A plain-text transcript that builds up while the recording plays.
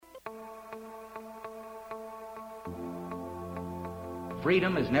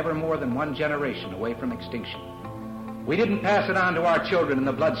freedom is never more than one generation away from extinction. We didn't pass it on to our children in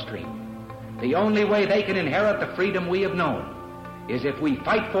the bloodstream. The only way they can inherit the freedom we have known is if we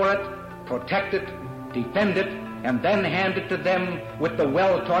fight for it, protect it, defend it, and then hand it to them with the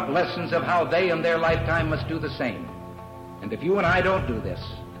well-taught lessons of how they in their lifetime must do the same. And if you and I don't do this,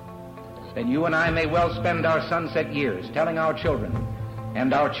 then you and I may well spend our sunset years telling our children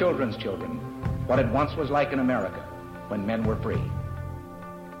and our children's children what it once was like in America when men were free.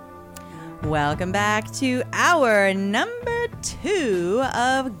 Welcome back to our number 2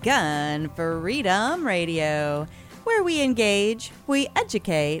 of Gun Freedom Radio, where we engage, we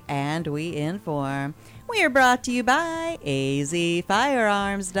educate, and we inform. We are brought to you by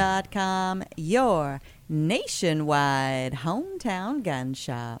azfirearms.com, your nationwide hometown gun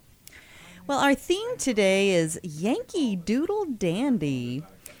shop. Well, our theme today is Yankee Doodle Dandy.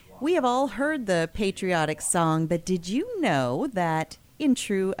 We have all heard the patriotic song, but did you know that in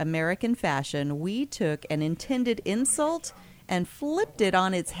true American fashion, we took an intended insult and flipped it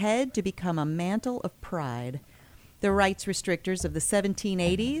on its head to become a mantle of pride? The rights restrictors of the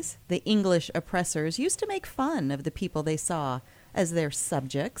 1780s, the English oppressors, used to make fun of the people they saw as their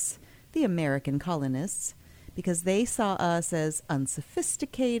subjects, the American colonists, because they saw us as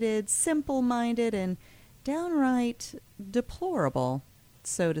unsophisticated, simple-minded, and downright deplorable,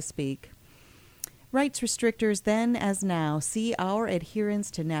 so to speak. Rights restrictors then, as now, see our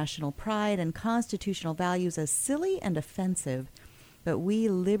adherence to national pride and constitutional values as silly and offensive. But we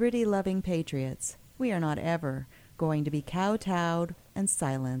liberty-loving patriots, we are not ever going to be kowtowed and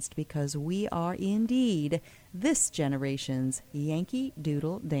silenced, because we are indeed this generation's Yankee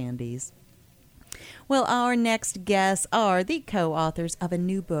Doodle Dandies. Well, our next guests are the co-authors of a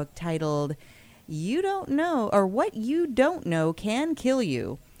new book titled You Don't Know, or What You Don't Know Can Kill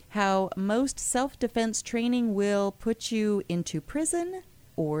You: How Most Self-Defense Training Will Put You into Prison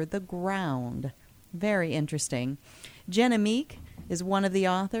or the Ground. Very interesting. Jenna Meek is one of the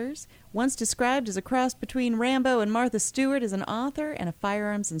authors. Once described as a cross between Rambo and Martha Stewart, as an author and a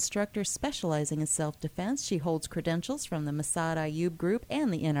firearms instructor specializing in self-defense. She holds credentials from the Mossad Ayyub Group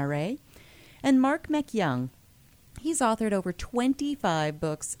and the NRA. And Mark McYoung. He's authored over 25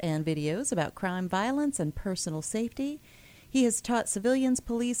 books and videos about crime, violence, and personal safety. He has taught civilians,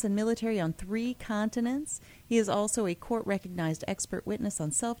 police, and military on 3 continents. He is also a court-recognized expert witness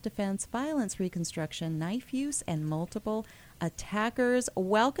on self-defense, violence reconstruction, knife use, and multiple attackers.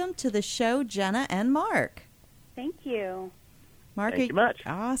 Welcome to the show, Jenna and Mark. Thank you. Mark, thank you much.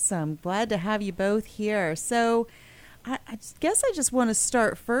 Awesome. Glad to have you both here. So I guess I just want to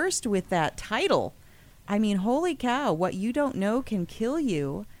start first with that title. I mean, holy cow, what you don't know can kill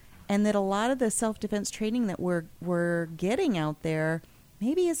you. And that a lot of the self-defense training that we're getting out there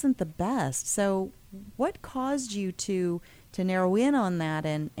maybe isn't the best. So what caused you to narrow in on that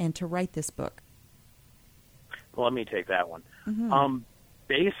and to write this book? Well, let me take that one. Mm-hmm.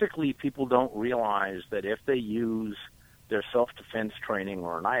 Basically, people don't realize that if they use their self-defense training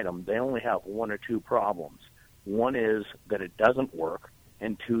or an item, they only have 1 or 2 problems. One is that it doesn't work,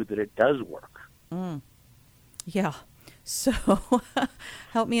 and 2, that it does work. Mm. Yeah. So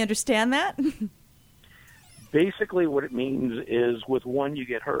help me understand that. Basically, what it means is with one, you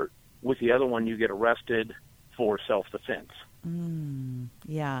get hurt. With the other one, you get arrested for self-defense.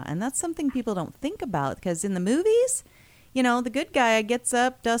 Yeah, and that's something people don't think about, because in the movies, you know, the good guy gets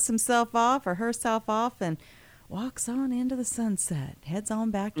up, dusts himself off or herself off, and walks on into the sunset, heads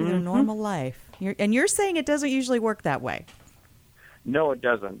on back to their normal life. You're saying it doesn't usually work that way. No, it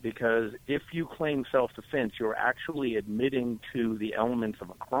doesn't, because if you claim self-defense, you're actually admitting to the elements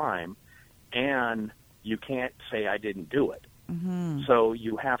of a crime, and you can't say, I didn't do it. Mm-hmm. So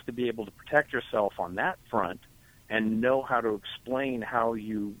you have to be able to protect yourself on that front and know how to explain how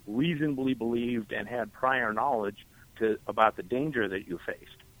you reasonably believed and had prior knowledge about the danger that you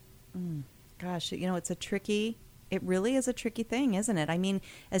faced. Gosh, you know, it really is a tricky thing, isn't it? I mean,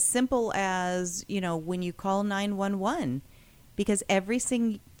 as simple as, you know, when you call 911, because every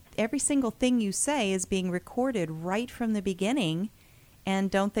single thing you say is being recorded right from the beginning.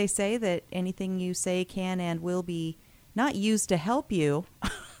 And don't they say that anything you say can and will be not used to help you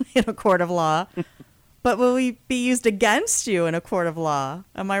in a court of law, but will be used against you in a court of law?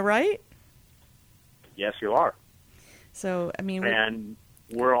 Am I right? Yes, you are. So, I mean... And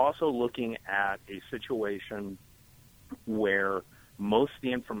we're also looking at a situation where most of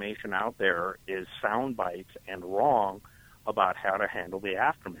the information out there is sound bites and wrong about how to handle the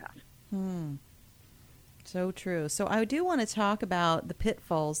aftermath. So true. So I do want to talk about the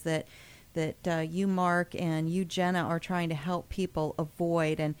pitfalls that you, Mark, and you, Jenna, are trying to help people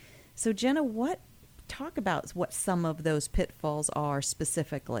avoid. And so, Jenna, talk about what some of those pitfalls are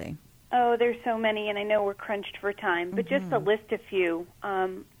specifically. Oh, there's so many, and I know we're crunched for time, but just to list a few.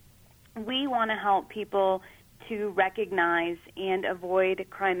 We want to help people to recognize and avoid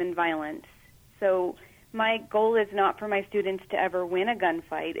crime and violence. So my goal is not for my students to ever win a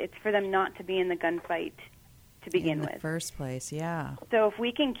gunfight. It's for them not to be in the gunfight to begin with. In the first place, yeah. So if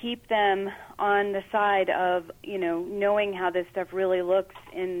we can keep them on the side of, knowing how this stuff really looks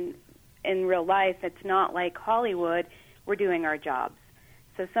in real life, it's not like Hollywood, we're doing our jobs.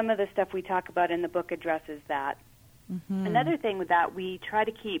 So some of the stuff we talk about in the book addresses that. Another thing with that we try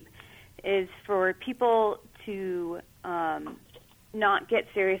to keep is for people to not get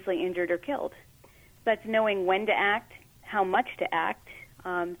seriously injured or killed. That's knowing when to act, how much to act.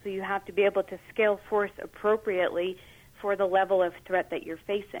 So you have to be able to scale force appropriately for the level of threat that you're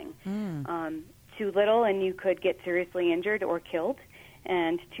facing. Too little and you could get seriously injured or killed,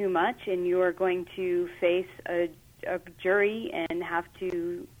 and too much and you are going to face a jury and have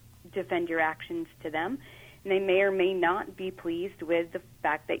to defend your actions to them. And they may or may not be pleased with the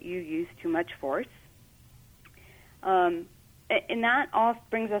fact that you used too much force. And that all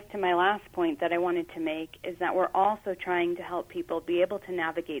brings us to my last point that I wanted to make, is that we're also trying to help people be able to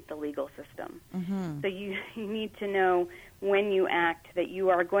navigate the legal system. So you need to know when you act that you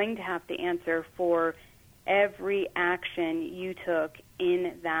are going to have to answer for every action you took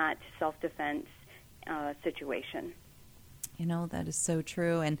in that self-defense situation. That is so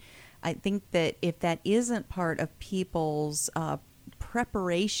true. And I think that if that isn't part of people's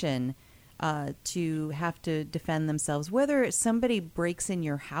preparation to have to defend themselves, whether somebody breaks in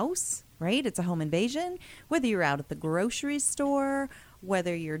your house, right? It's a home invasion, whether you're out at the grocery store,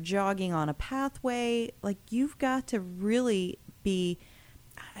 whether you're jogging on a pathway, like you've got to really be.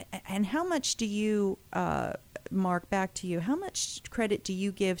 And how much do you, Mark, back to you, how much credit do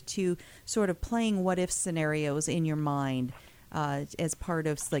you give to sort of playing what if scenarios in your mind as part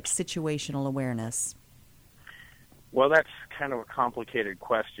of like situational awareness? Well, that's kind of a complicated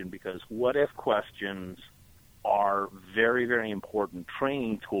question, because what-if questions are very, very important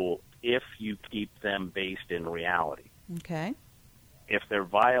training tool if you keep them based in reality. Okay. If they're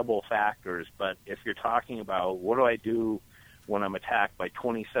viable factors, but if you're talking about what do I do when I'm attacked by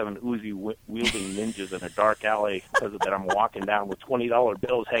 27 Uzi-wielding ninjas in a dark alley because that I'm walking down with $20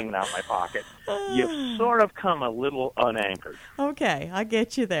 bills hanging out my pocket, you've sort of come a little unanchored. Okay, I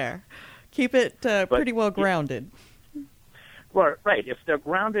get you there. Keep it pretty well grounded. Right. If they're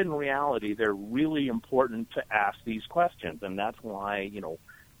grounded in reality, they're really important to ask these questions. And that's why,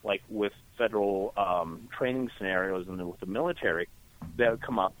 like with federal training scenarios and with the military, they'll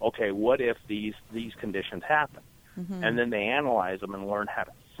come up, okay, what if these conditions happen? And then they analyze them and learn how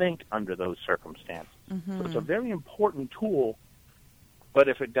to think under those circumstances. So it's a very important tool, but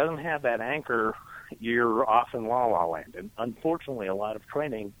if it doesn't have that anchor, you're off in la-la land. And unfortunately, a lot of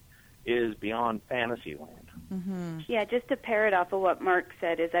training is beyond fantasy land. Yeah, just to pair it off of what Mark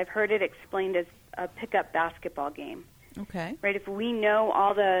said, is I've heard it explained as a pickup basketball game. Okay. Right, if we know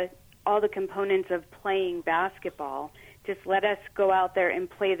all the components of playing basketball, just let us go out there and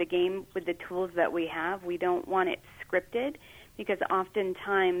play the game with the tools that we have. We don't want it scripted, because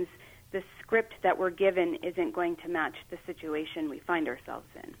oftentimes the script that we're given isn't going to match the situation we find ourselves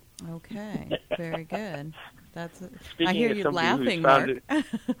in. Okay, very good. Speaking I hear of you somebody laughing, Mark.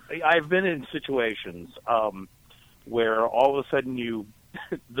 I've been in situations where all of a sudden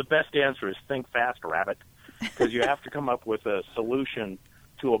the best answer is think fast, rabbit, because you have to come up with a solution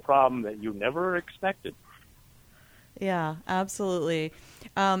to a problem that you never expected. Yeah, absolutely.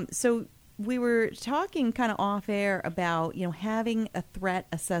 So we were talking kind of off air about, having a threat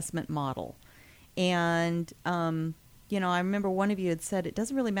assessment model. And, I remember one of you had said it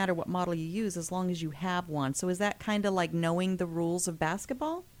doesn't really matter what model you use as long as you have one. So is that kind of like knowing the rules of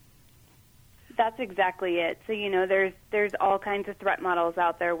basketball? That's exactly it. So, there's all kinds of threat models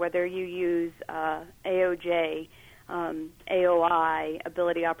out there, whether you use AOJ, AOI,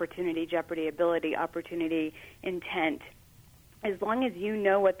 ability, opportunity, jeopardy, ability, opportunity, intent. As long as you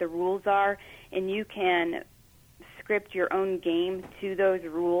know what the rules are and you can script your own game to those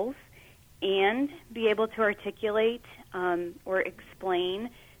rules and be able to articulate or explain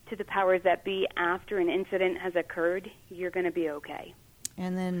to the powers that be after an incident has occurred, you're going to be okay.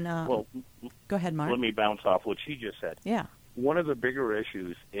 And then, go ahead, Mark. Let me bounce off what she just said. Yeah. One of the bigger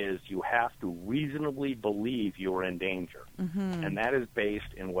issues is you have to reasonably believe you're in danger. And that is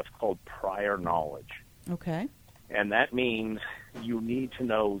based in what's called prior knowledge. Okay. And that means you need to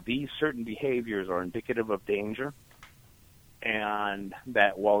know these certain behaviors are indicative of danger, and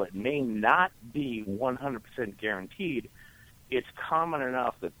that while it may not be 100% guaranteed, it's common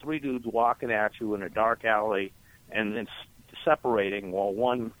enough that three dudes walking at you in a dark alley and then separating while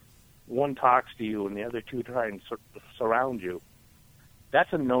one talks to you and the other two try and surround you,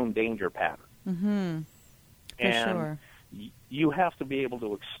 that's a known danger pattern. Mm-hmm. And sure. You have to be able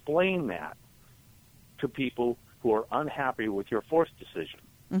to explain that to people who are unhappy with your force decision.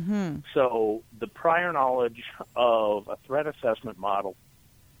 Mm-hmm. So the prior knowledge of a threat assessment model,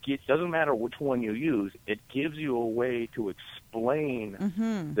 it doesn't matter which one you use, it gives you a way to explain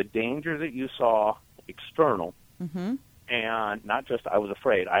mm-hmm. the danger that you saw external, mm-hmm. and not just I was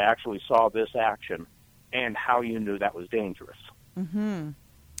afraid, I actually saw this action, and how you knew that was dangerous. Mm-hmm.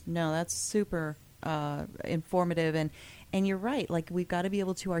 No, that's super informative, and you're right. Like, we've got to be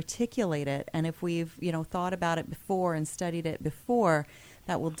able to articulate it, and if we've thought about it before and studied it before,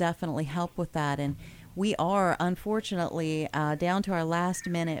 that will definitely help with that. And we are, unfortunately, down to our last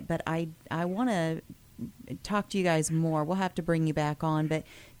minute, but I want to talk to you guys more. We'll have to bring you back on, but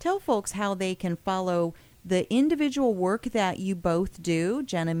tell folks how they can follow the individual work that you both do,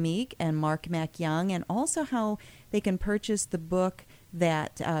 Jenna Meek and Mark MacYoung, and also how they can purchase the book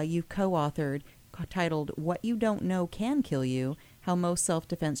that you co-authored titled What You Don't Know Can Kill You, How Most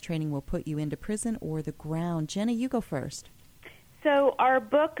Self-Defense Training Will Put You into Prison or the Ground. Jenna, you go first. So our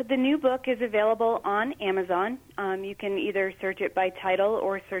book, the new book, is available on Amazon. You can either search it by title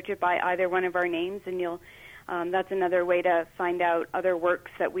or search it by either one of our names, and that's another way to find out other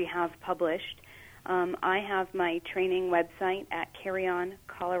works that we have published. I have my training website at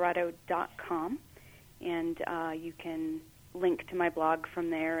carryoncolorado.com, and you can link to my blog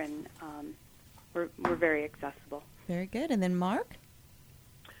from there, and we're very accessible. Very good. And then Mark?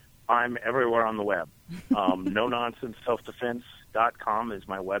 I'm everywhere on the web. No Nonsense Self-Defense.com is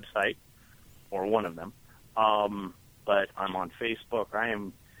my website, or one of them. But I'm on Facebook.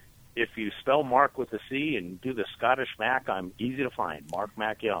 If you spell Mark with a C and do the Scottish Mac, I'm easy to find. Mark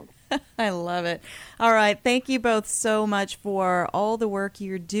MacYoung. I love it. All right. Thank you both so much for all the work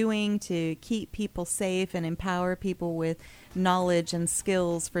you're doing to keep people safe and empower people with knowledge and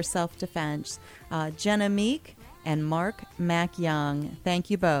skills for self-defense. Jenna Meek and Mark MacYoung. Thank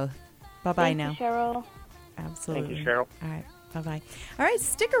you both. Bye-bye now. Thank you, Cheryl. Absolutely. Thank you, Cheryl. All right. Bye-bye. All right.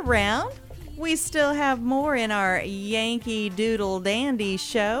 Stick around. We still have more in our Yankee Doodle Dandy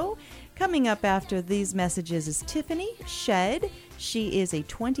show. Coming up after these messages is Tiffany Shedd. She is a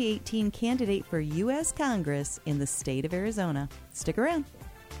 2018 candidate for U.S. Congress in the state of Arizona. Stick around.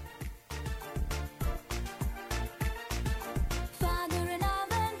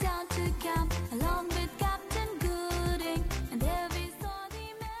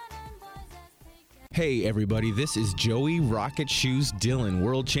 Hey everybody, this is Joey Rocket Shoes Dillon,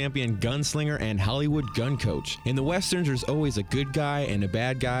 world champion gunslinger and Hollywood gun coach. In the Westerns, there's always a good guy and a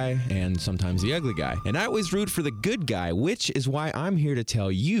bad guy, and sometimes the ugly guy. And I always root for the good guy, which is why I'm here to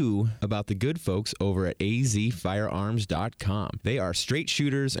tell you about the good folks over at azfirearms.com. They are straight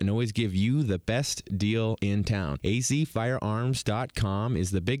shooters and always give you the best deal in town. azfirearms.com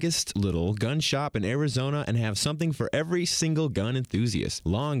is the biggest little gun shop in Arizona and have something for every single gun enthusiast.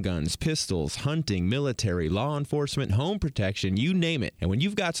 Long guns, pistols, hunting, military, law enforcement, home protection, you name it. And when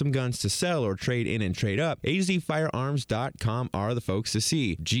you've got some guns to sell or trade in and trade up, azfirearms.com are the folks to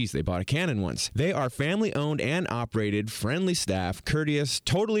see. Geez, they bought a cannon once. They are family owned and operated, friendly staff, courteous,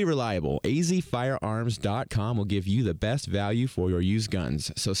 totally reliable. azfirearms.com will give you the best value for your used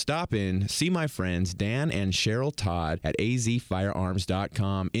guns. So stop in, see my friends Dan and Cheryl Todd at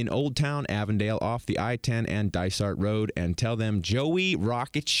azfirearms.com in Old Town Avondale off the I-10 and Dysart Road, and tell them Joey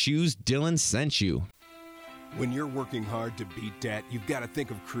Rocket Shoes Dillon sent you. When you're working hard to beat debt, you've got to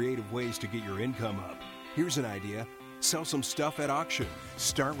think of creative ways to get your income up. Here's an idea. Sell some stuff at auction.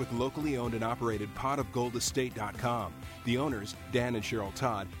 Start with locally owned and operated potofgoldestate.com. The owners, Dan and Cheryl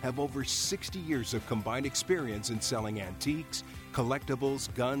Todd, have over 60 years of combined experience in selling antiques, collectibles,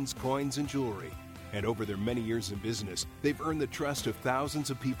 guns, coins, and jewelry. And over their many years in business, they've earned the trust of thousands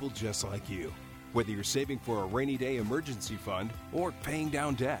of people just like you. Whether you're saving for a rainy day emergency fund or paying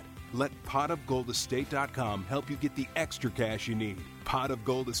down debt, let potofgoldestate.com help you get the extra cash you need.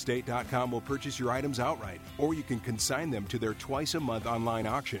 Potofgoldestate.com will purchase your items outright, or you can consign them to their twice-a-month online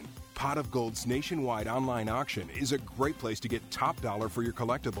auction. Pot of Gold's nationwide online auction is a great place to get top dollar for your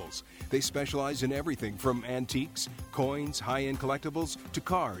collectibles. They specialize in everything from antiques, coins, high-end collectibles, to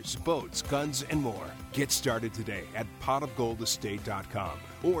cars, boats, guns, and more. Get started today at potofgoldestate.com,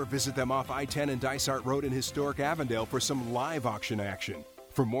 or visit them off I-10 and Dysart Road in historic Avondale for some live auction action.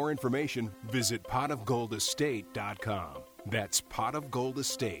 For more information, visit potofgoldestate.com. That's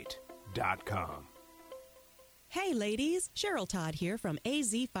potofgoldestate.com. Hey ladies, Cheryl Todd here from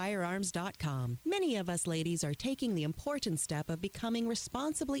azfirearms.com. Many of us ladies are taking the important step of becoming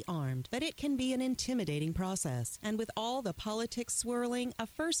responsibly armed, but it can be an intimidating process. And with all the politics swirling, a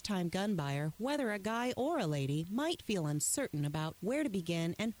first-time gun buyer, whether a guy or a lady, might feel uncertain about where to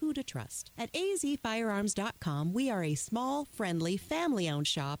begin and who to trust. At azfirearms.com, we are a small, friendly, family-owned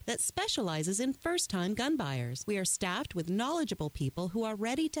shop that specializes in first-time gun buyers. We are staffed with knowledgeable people who are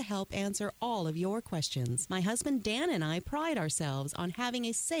ready to help answer all of your questions. My husband Dan and I pride ourselves on having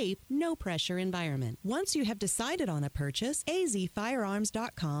a safe, no-pressure environment. Once you have decided on a purchase,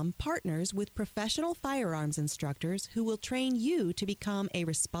 azfirearms.com partners with professional firearms instructors who will train you to become a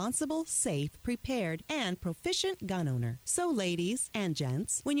responsible, safe, prepared, and proficient gun owner. So ladies and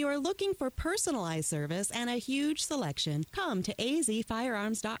gents, when you are looking for personalized service and a huge selection, come to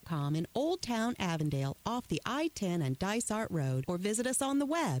azfirearms.com in Old Town Avondale off the I-10 and Dysart Road, or visit us on the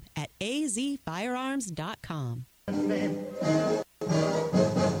web at azfirearms.com.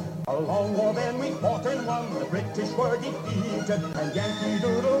 A long war then we fought and won, the British were defeated, and Yankee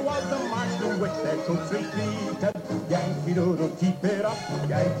Doodle was the march to which their troops retreated. Yankee Doodle, keep it up,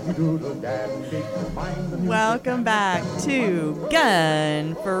 Yankee Doodle dandy. Welcome back to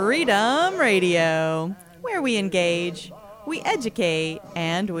Gun Freedom Radio, where we engage, we educate,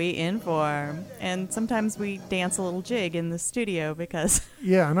 and we inform. And sometimes we dance a little jig in the studio because...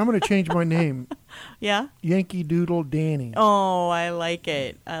 Yeah, and I'm going to change my name. Yeah? Yankee Doodle Danny. Oh, I like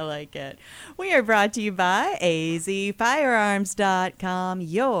it. I like it. We are brought to you by azfirearms.com,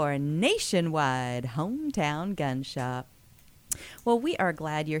 your nationwide hometown gun shop. Well, we are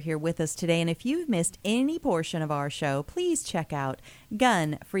glad you're here with us today, and if you've missed any portion of our show, please check out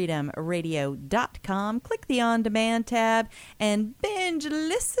gunfreedomradio.com. Click the On-Demand tab and binge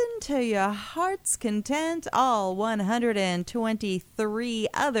listen to your heart's content. All 123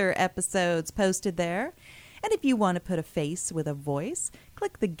 other episodes posted there. And if you want to put a face with a voice,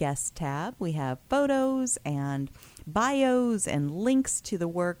 click the Guest tab. We have photos and bios and links to the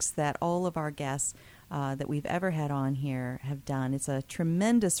works that all of our guests that we've ever had on here have done. It's a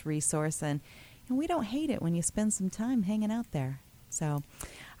tremendous resource, and we don't hate it when you spend some time hanging out there. So,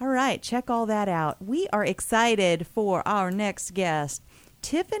 all right, check all that out. We are excited for our next guest,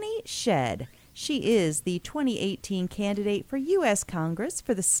 Tiffany Shedd. She is the 2018 candidate for U.S. Congress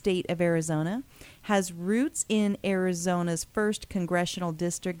for the state of Arizona, has roots in Arizona's 1st Congressional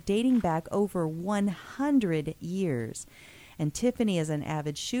District dating back over 100 years. And Tiffany is an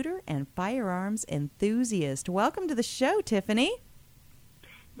avid shooter and firearms enthusiast. Welcome to the show, Tiffany.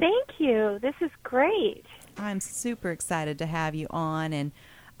 Thank you. This is great. I'm super excited to have you on. And,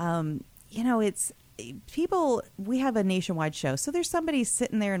 it's people, we have a nationwide show. So there's somebody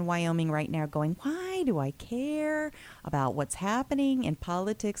sitting there in Wyoming right now going, why do I care about what's happening in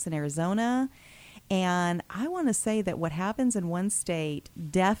politics in Arizona? And I want to say that what happens in one state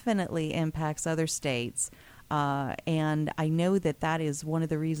definitely impacts other states. And I know that is one of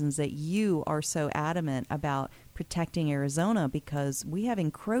the reasons that you are so adamant about protecting Arizona, because we have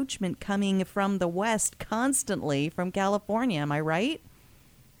encroachment coming from the west constantly from California. Am I right?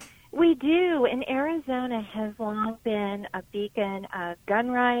 We do. And Arizona has long been a beacon of gun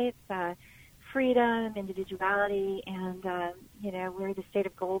rights, freedom, individuality, and, we're the state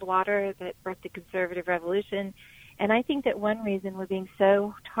of Goldwater that birthed the conservative revolution. And I think that one reason we're being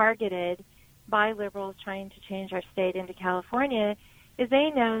so targeted by liberals trying to change our state into California is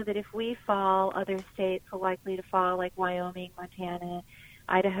they know that if we fall, other states are likely to fall, like Wyoming, Montana,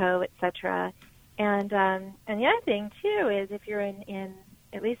 Idaho, etc. And the other thing too is if you're in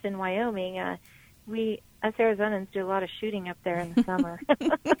at least in Wyoming, us Arizonans do a lot of shooting up there in the summer.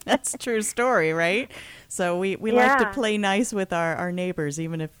 That's a true story, right? So we like to play nice with our neighbors,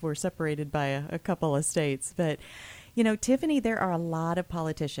 even if we're separated by a couple of states. But Tiffany, there are a lot of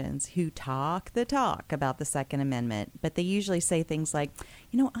politicians who talk the talk about the Second Amendment, but they usually say things like,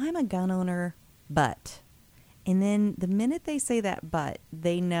 I'm a gun owner, but. And then the minute they say that but,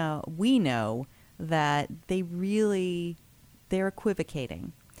 we know that they're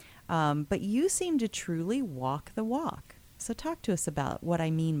equivocating. But you seem to truly walk the walk. So talk to us about what I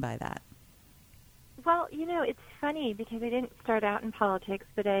mean by that. Well, it's funny because I didn't start out in politics,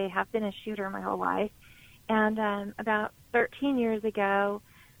 but I have been a shooter my whole life. And about 13 years ago,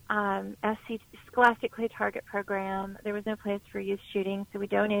 Scholastic Clay Target Program, there was no place for youth shooting, so we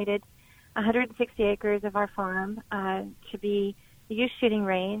donated 160 acres of our farm to be a youth shooting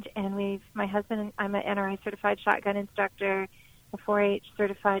range. And my husband and I'm an NRA certified shotgun instructor, a 4-H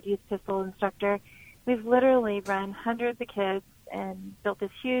certified youth pistol instructor. We've literally run hundreds of kids and built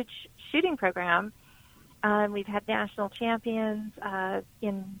this huge shooting program. We've had national champions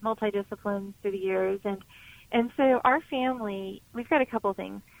in multi-disciplines through the years, and And so our family, we've got a couple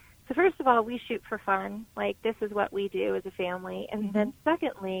things. So first of all, we shoot for fun. Like, this is what we do as a family. And then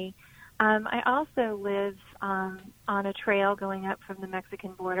secondly, I also live on a trail going up from the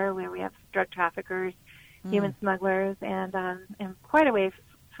Mexican border where we have drug traffickers, human smugglers, and quite a way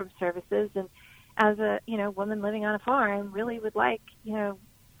from services. And as a woman living on a farm, really would like,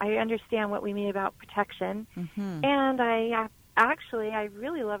 I understand what we mean about protection, and I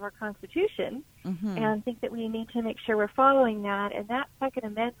really love our Constitution, and think that we need to make sure we're following that. And that Second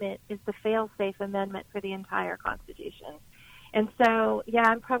Amendment is the fail-safe amendment for the entire Constitution. And so, yeah,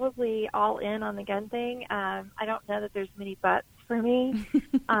 I'm probably all in on the gun thing. I don't know that there's many buts for me.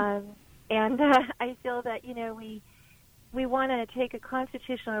 And I feel that, we want to take a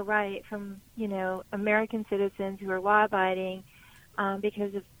constitutional right from, American citizens who are law-abiding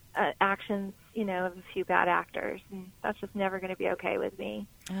because of actions, of a few bad actors. And that's just never going to be okay with me.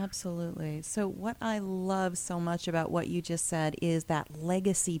 Absolutely. So what I love so much about what you just said is that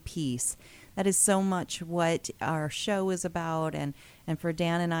legacy piece. That is so much what our show is about. And for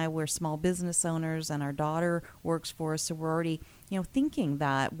Dan and I, we're small business owners, and our daughter works for us. So we're already, thinking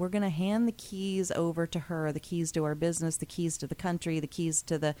that we're going to hand the keys over to her, the keys to our business, the keys to the country, the keys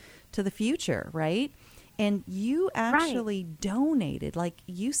to the future, right? And you actually donated, like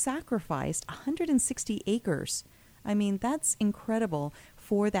you sacrificed 160 acres. I mean, that's incredible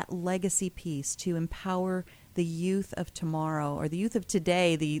for that legacy piece to empower the youth of tomorrow, or the youth of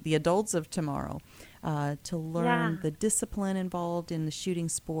today, the adults of tomorrow, to learn the discipline involved in the shooting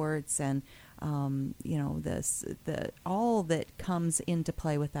sports, and the all that comes into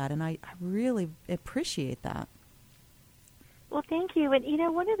play with that. And I really appreciate that. Well, thank you. And,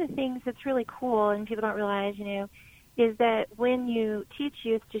 one of the things that's really cool, and people don't realize, is that when you teach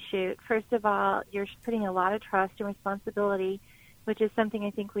youth to shoot, first of all, you're putting a lot of trust and responsibility, which is something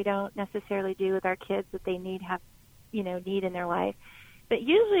I think we don't necessarily do with our kids that they need in their life. But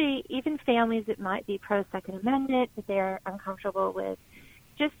usually, even families that might be pro-Second Amendment, that they're uncomfortable with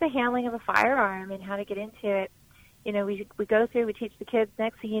just the handling of a firearm and how to get into it. We go through, we teach the kids,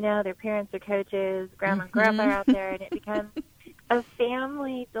 next thing you know, their parents are coaches, grandma and grandpa are out there, and it becomes a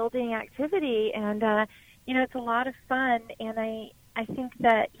family-building activity. And, it's a lot of fun, and I think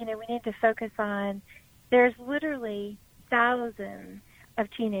that, we need to focus on, there's literally thousands of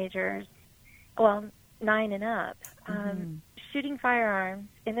teenagers, 9 and up, shooting firearms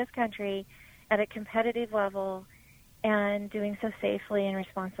in this country at a competitive level and doing so safely and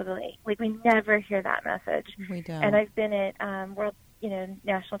responsibly. Like, we never hear that message. We don't. And I've been at world,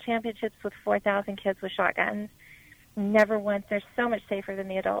 national championships with 4,000 kids with shotguns. Never once. They're so much safer than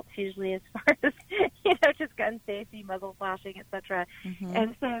the adults usually, as far as, just gun safety, muzzle flashing, etc.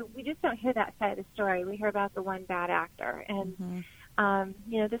 And so we just don't hear that side of the story. We hear about the one bad actor. And,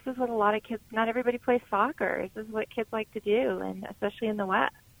 this is what a lot of kids, not everybody plays soccer. This is what kids like to do, and especially in the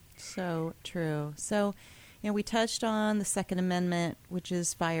West. So true. So, we touched on the Second Amendment, which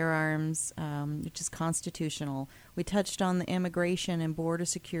is firearms, which is constitutional. We touched on the immigration and border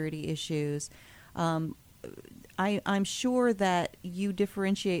security issues. I'm sure that you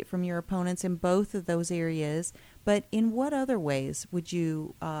differentiate from your opponents in both of those areas, but in what other ways would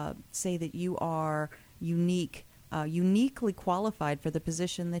you say that you are uniquely qualified for the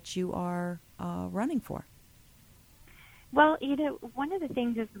position that you are running for? Well, one of the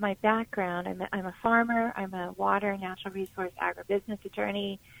things is my background. I'm a farmer. I'm a water, natural resource, agribusiness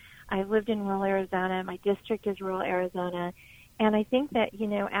attorney. I've lived in rural Arizona. My district is rural Arizona. And I think that,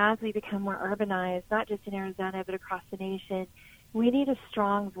 as we become more urbanized, not just in Arizona, but across the nation, we need a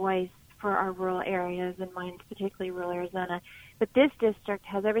strong voice for our rural areas, and mine particularly rural Arizona. But this district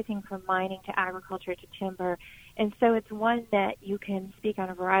has everything from mining to agriculture to timber. And so it's one that you can speak on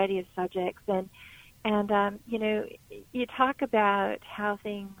a variety of subjects. And you talk about how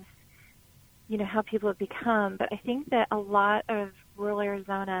things, how people have become, but I think that a lot of rural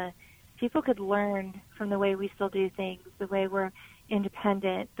Arizona, people could learn from the way we still do things, the way we're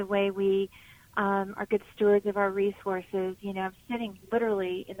independent, the way we are good stewards of our resources. I'm sitting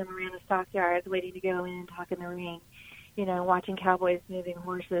literally in the Marana stockyards waiting to go in and talk in the ring, watching cowboys moving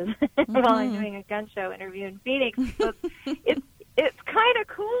horses while I'm doing a gun show interview in Phoenix. So it's kind of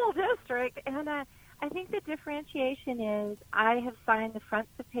cool district. And I think the differentiation is I have signed the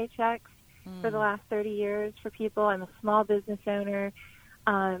fronts of paychecks for the last 30 years for people. I'm a small business owner.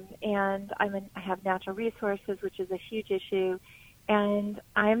 And I have natural resources, which is a huge issue. And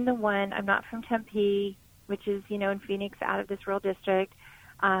I'm not from Tempe, which is, in Phoenix, out of this rural district.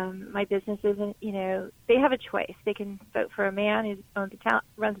 My business isn't, they have a choice. They can vote for a man who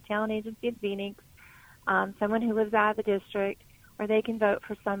runs a talent agency in Phoenix, someone who lives out of the district, or they can vote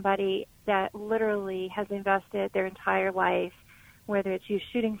for somebody that literally has invested their entire life, whether it's youth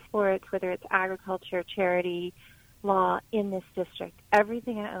shooting sports, whether it's agriculture, charity, law, in this district.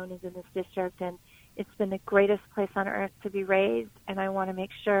 Everything I own is in this district, and it's been the greatest place on earth to be raised, and I want to make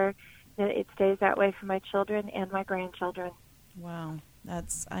sure that it stays that way for my children and my grandchildren. Wow.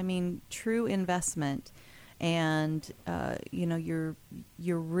 That's, true investment. And, you're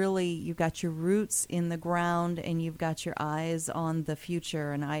really, you've got your roots in the ground and you've got your eyes on the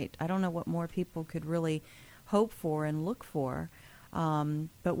future. And I don't know what more people could really hope for and look for.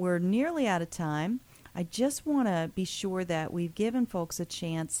 But we're nearly out of time. I just want to be sure that we've given folks a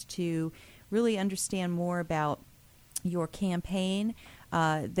chance to really understand more about your campaign.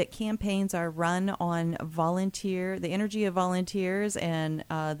 That campaigns are run on the energy of volunteers and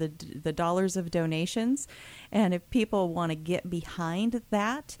the dollars of donations. And if people want to get behind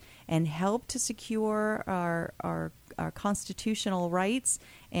that and help to secure our constitutional rights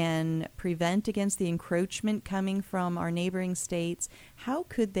and prevent against the encroachment coming from our neighboring states, how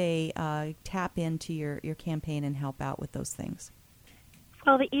could they tap into your campaign and help out with those things?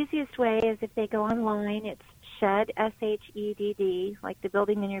 Well, the easiest way is if they go online. It's SHED, SHEDD, like the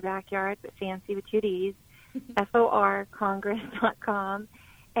building in your backyard, but fancy with 2 Ds, FORcongress.com.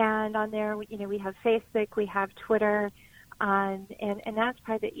 And on there, we have Facebook, we have Twitter, and that's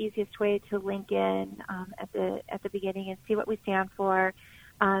probably the easiest way to link in at the beginning and see what we stand for.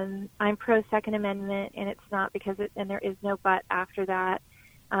 I'm pro Second Amendment, and it's not because and there is no but after that.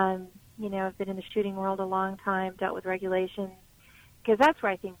 I've been in the shooting world a long time, dealt with regulations, because that's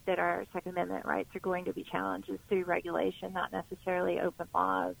where I think that our Second Amendment rights are going to be challenged, is through regulation, not necessarily open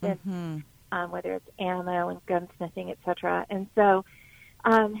laws, and whether it's ammo and gunsmithing, et cetera. And so,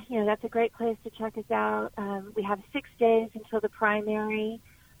 that's a great place to check us out. We have 6 days until the primary.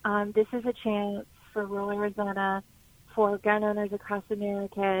 This is a chance for rural Arizona, for gun owners across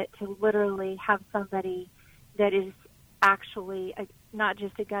America, to literally have somebody that is actually not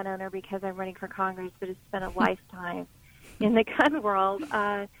just a gun owner because I'm running for Congress, but has spent a lifetime in the gun world,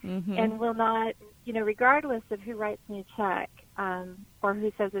 and will not, regardless of who writes me a check or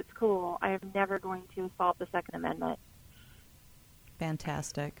who says it's cool, I am never going to assault the Second Amendment.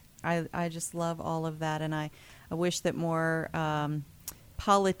 Fantastic. I just love all of that, and I wish that more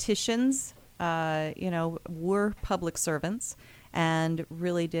politicians, were public servants and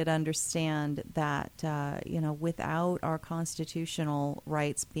really did understand that, without our constitutional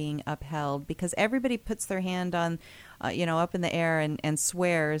rights being upheld, because everybody puts their hand on, up in the air and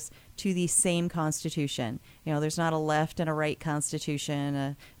swears to the same Constitution. There's not a left and a right Constitution,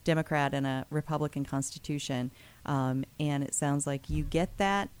 a Democrat and a Republican Constitution. And it sounds like you get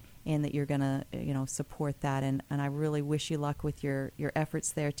that and that you're going to, support that. And I really wish you luck with your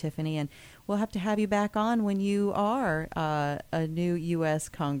efforts there, Tiffany. And we'll have to have you back on when you are a new U.S.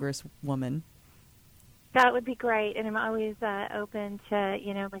 Congresswoman. That would be great. And I'm always open to,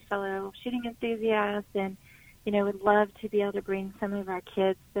 my fellow shooting enthusiasts, and, would love to be able to bring some of our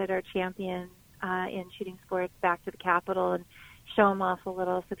kids that are champions in shooting sports back to the Capitol and show them off a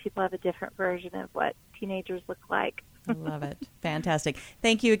little so people have a different version of what teenagers look like. I love it. Fantastic.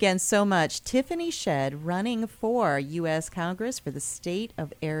 Thank you again so much. Tiffany Shedd, running for U.S. Congress for the state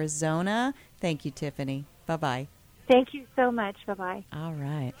of Arizona. Thank you, Tiffany. Bye-bye. Thank you so much. Bye-bye. All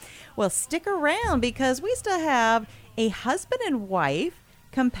right. Well, stick around because we still have a husband and wife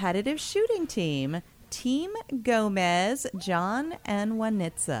competitive shooting team, Team Gomez, John and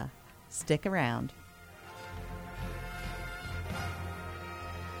Wanitza. Stick around.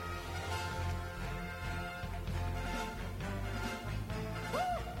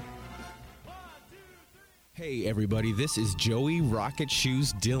 Hey everybody, this is Joey Rocket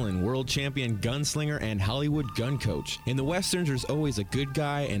Shoes Dillon, world champion gunslinger and Hollywood gun coach. In the Westerns, there's always a good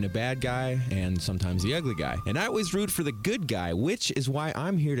guy and a bad guy, and sometimes the ugly guy. And I always root for the good guy, which is why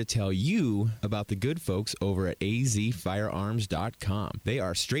I'm here to tell you about the good folks over at azfirearms.com. They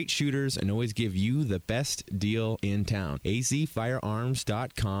are straight shooters and always give you the best deal in town.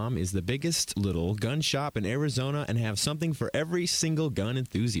 azfirearms.com is the biggest little gun shop in Arizona and have something for every single gun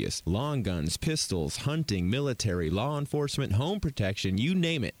enthusiast. Long guns, pistols, hunting, military, law enforcement, home protection, you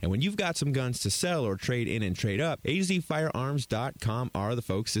name it. And when you've got some guns to sell or trade in and trade up, azfirearms.com are the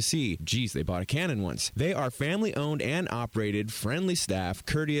folks to see. Geez, they bought a cannon once. They are family-owned and operated, friendly staff,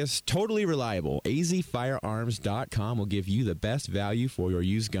 courteous, totally reliable. azfirearms.com will give you the best value for your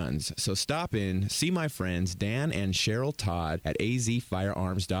used guns. So stop in, see my friends Dan and Cheryl Todd at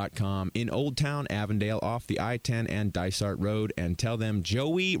azfirearms.com in Old Town Avondale off the I-10 and Dysart Road, and tell them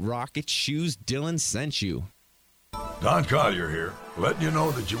Joey Rocket Shoes Dillon sent you. Don Collier here, letting you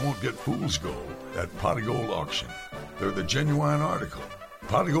know that you won't get fool's gold at Pot of Gold Auction. They're the genuine article.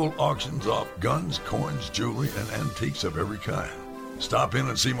 Pot of Gold auctions off guns, coins, jewelry, and antiques of every kind. Stop in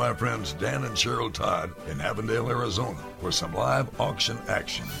and see my friends Dan and Cheryl Todd in Avondale, Arizona for some live auction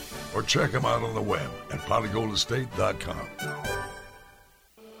action. Or check them out on the web at potofgoldestate.com.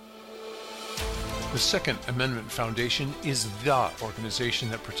 The Second Amendment Foundation is the organization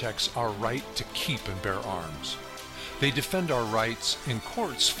that protects our right to keep and bear arms. They defend our rights in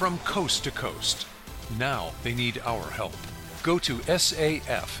courts from coast to coast. Now they need our help. Go to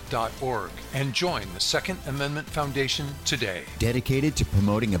saf.org and join the Second Amendment Foundation today. Dedicated to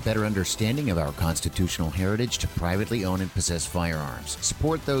promoting a better understanding of our constitutional heritage to privately own and possess firearms.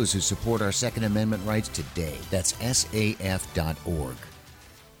 Support those who support our Second Amendment rights today. That's saf.org.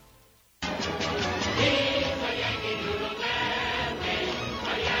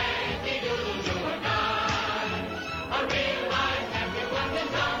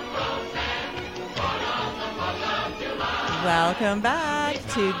 Welcome back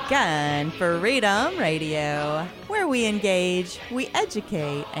to Gun for Freedom Radio, where we engage, we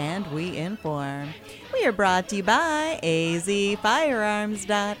educate, and we inform. We are brought to you by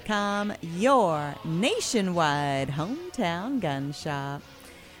azfirearms.com, your nationwide hometown gun shop.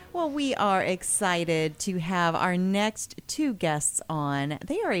 Well, we are excited to have our next two guests on.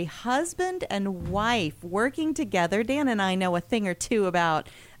 They are a husband and wife working together. Dan and I know a thing or two about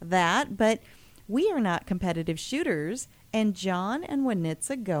that, but we are not competitive shooters. And John and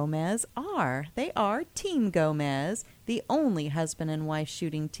Juanitza Gomez are. They are Team Gomez, the only husband and wife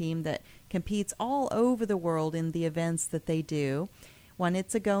shooting team that competes all over the world in the events that they do.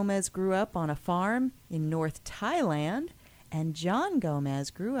 Juanitza Gomez grew up on a farm in North Thailand, and John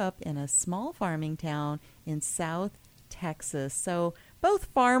Gomez grew up in a small farming town in South Texas. So both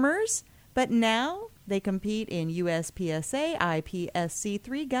farmers, but now they compete in USPSA, IPSC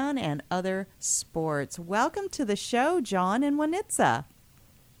 3-gun, and other sports. Welcome to the show, John and Juanitza.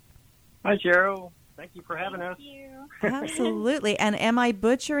 Hi, Cheryl. Thank you for having us. Thank you. Absolutely. And am I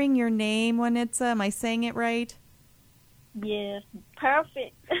butchering your name, Juanitza? Am I saying it right? Yes,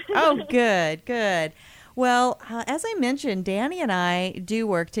 perfect. Oh, good, good. Well, as I mentioned, Danny and I do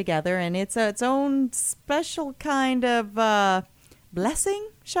work together, and it's its own special kind of blessing,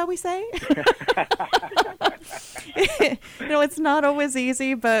 shall we say? It's not always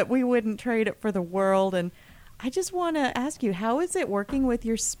easy, but we wouldn't trade it for the world. And I just want to ask you, how is it working with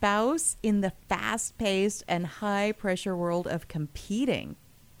your spouse in the fast-paced and high-pressure world of competing?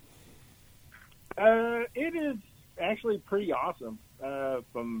 It is actually pretty awesome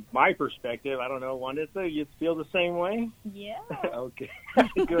from my perspective. I don't know, Juanitza, you feel the same way? Yeah. Okay,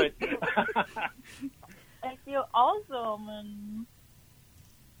 good. I feel awesome. And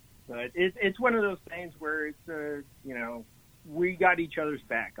but it's one of those things where it's, we got each other's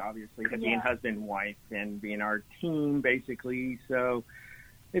back, obviously, being husband and wife and being our team, basically. So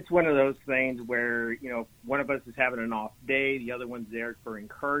it's one of those things where, one of us is having an off day, the other one's there for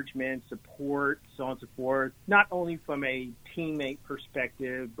encouragement, support, so on and so forth, not only from a teammate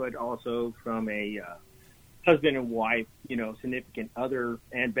perspective, but also from a husband and wife, significant other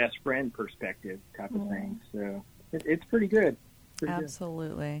and best friend perspective type of thing. So it's pretty good.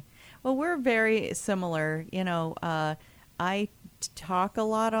 Absolutely. Well, we're very similar. I talk a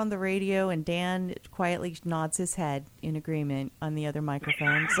lot on the radio, and Dan quietly nods his head in agreement on the other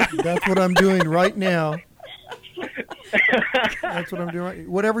microphones. That's what I'm doing right now. That's what I'm doing.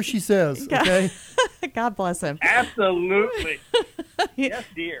 Whatever she says, okay? God bless him. Absolutely. Yes,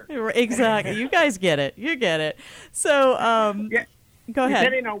 dear. Exactly. You guys get it. You get it. So, go ahead.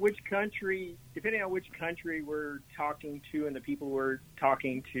 Depending on which country we're talking to and the people we're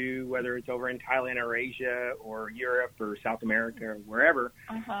talking to, whether it's over in Thailand or Asia or Europe or South America or wherever,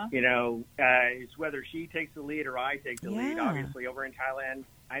 it's whether she takes the lead or I take the lead. Obviously, over in Thailand,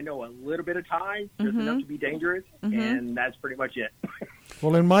 I know a little bit of Thai, just enough to be dangerous, and that's pretty much it.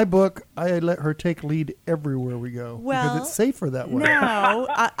 Well, in my book, I let her take lead everywhere we go because it's safer that way. No,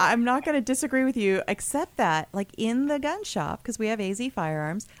 I'm not going to disagree with you, except that, like in the gun shop, because we have AZ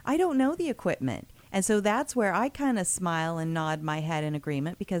Firearms, I don't know the equipment. And so that's where I kind of smile and nod my head in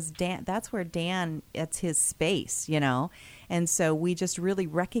agreement, because that's where Dan, it's his space, And so we just really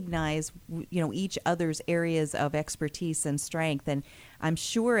recognize, each other's areas of expertise and strength. And I'm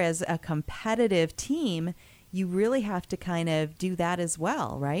sure as a competitive team, you really have to kind of do that as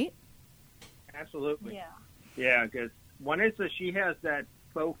well, right? Absolutely. Yeah. Yeah, because Juanitza, she has that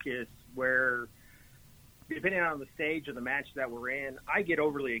focus where, depending on the stage of the match that we're in, I get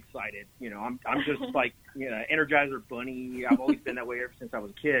overly excited. I'm just like, Energizer Bunny. I've always been that way ever since I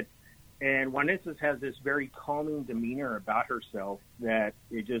was a kid. And Juanitza has this very calming demeanor about herself that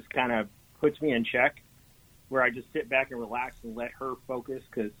it just kind of puts me in check. where I just sit back and relax and let her focus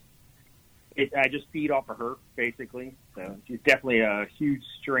because I just feed off of her basically. So she's definitely a huge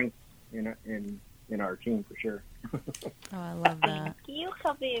strength in our team for sure. Oh, I love that. Thank you,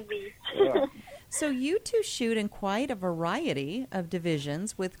 baby. Yeah. So you two shoot in quite a variety of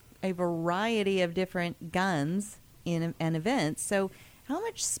divisions with a variety of different guns and events. So how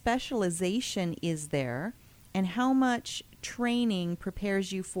much specialization is there, and how much training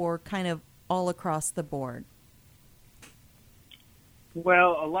prepares you for kind of all across the board?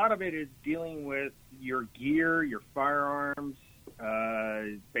 Well, a lot of it is dealing with your gear, your firearms,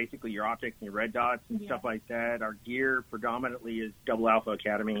 basically your optics and your red dots and stuff like that. Our gear predominantly is Double Alpha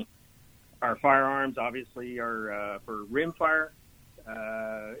Academy. Our firearms obviously are for rimfire.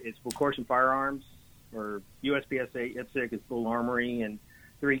 It's full course firearms, or USPSA IPSC is full armory, and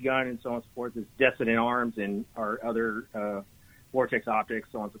 3-gun and so on and so forth is Descendant Arms, and our other Vortex Optics,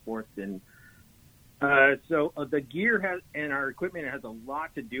 so on and so forth. And so the gear has, and our equipment has a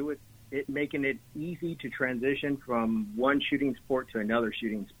lot to do with it making it easy to transition from one shooting sport to another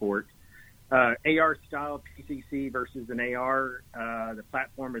shooting sport. AR style PCC versus an AR, the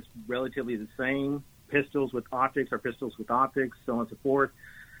platform is relatively the same. Pistols with optics are pistols with optics, so on and so forth.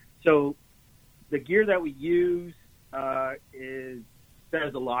 So the gear that we use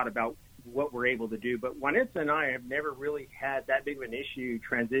says a lot about what we're able to do. But Juanitza and I have never really had that big of an issue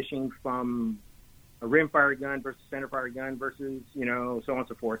transitioning from a rimfire gun versus centerfire gun versus, so on and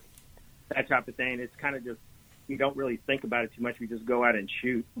so forth, that type of thing. It's kind of just, we don't really think about it too much. We just go out and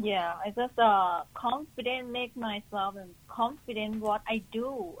shoot. Yeah, I just confident, make myself confident what I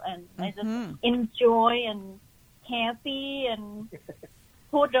do, and I just enjoy and happy and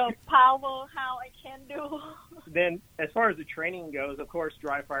put the power how I can do. Then, as far as the training goes, of course,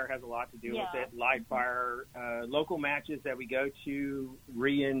 dry fire has a lot to do with it. Live fire, local matches that we go to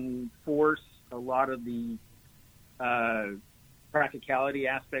reinforce a lot of the practicality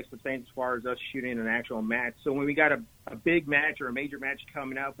aspects of things as far as us shooting an actual match. So when we got a big match or a major match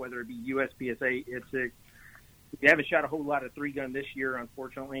coming up, whether it be USPSA, IPSC, we haven't shot a whole lot of 3-gun this year,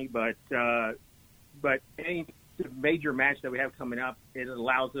 unfortunately, but any major match that we have coming up, it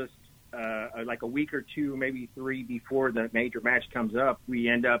allows us like a week or two, maybe 3 before the major match comes up, we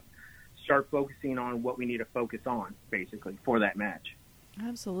end up start focusing on what we need to focus on, basically, for that match.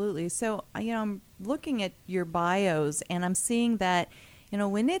 Absolutely. So, I'm looking at your bios, and I'm seeing that,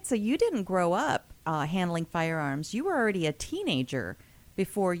 Juanitza, you didn't grow up handling firearms. You were already a teenager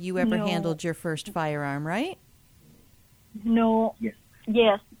before you ever handled your first firearm, right? No. Yes.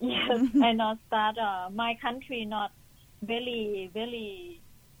 Yes. I know that my country not very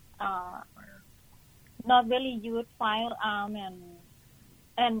use firearm,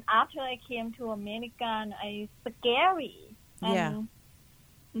 and after I came to America, I scary. And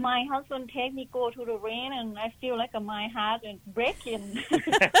my husband take me go to the rain, and I feel like my heart is breaking.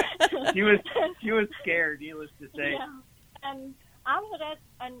 She was scared, needless to say. Yeah. And after that,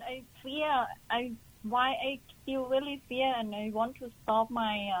 and I feel really fear, and I want to stop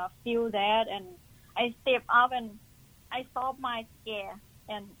my feel that, and I step up and I stop my scare,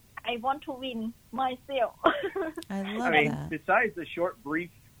 and I want to win myself. I love that. Besides the short, brief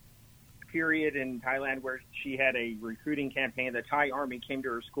period in Thailand where she had a recruiting campaign, the Thai Army came to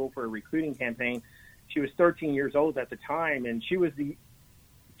her school for a recruiting campaign. She was 13 years old at the time, and she's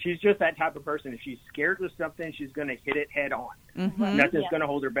just that type of person. If she's scared of something, she's going to hit it head on. Mm-hmm. Nothing's going to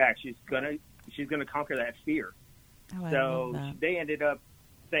hold her back. She's going to conquer that fear. Oh, so they ended up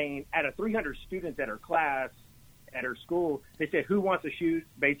saying, out of 300 students at her class, at her school, they said, who wants to shoot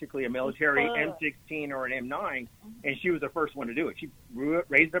basically a military M16 or an M9? And she was the first one to do it. She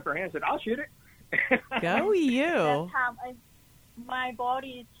raised up her hand and said, I'll shoot it. Go you. That time my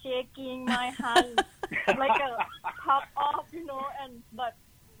body is shaking, my hand like a cut off, but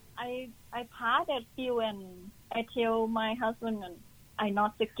I passed that few, and I tell my husband, and I'm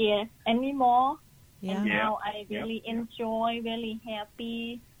not scared anymore. Yeah. And now I really enjoy, really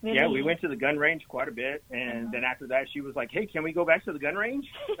happy. Really. Yeah, we went to the gun range quite a bit, and then after that, she was like, "Hey, can we go back to the gun range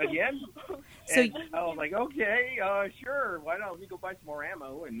again?" So and I was like, "Okay, sure. Why not? Let me go buy some more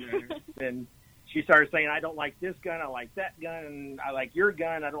ammo." And then she started saying, "I don't like this gun. I like that gun. And I like your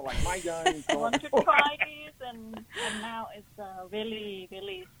gun. I don't like my gun." I want to try this, and now it's really,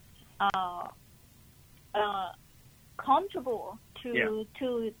 really comfortable to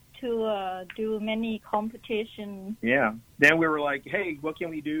do many competitions. Yeah. Then we were like, hey, what can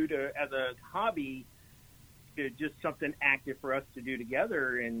we do as a hobby, to just something active for us to do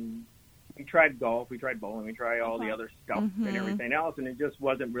together? And we tried golf, we tried bowling, we tried all the other stuff and everything else, and it just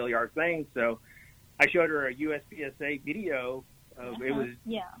wasn't really our thing. So I showed her a USPSA video It was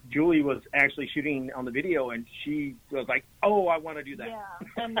Julie was actually shooting on the video, and she was like, "Oh, I want to do that." Yeah,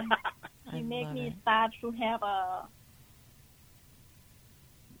 and she made me start to have a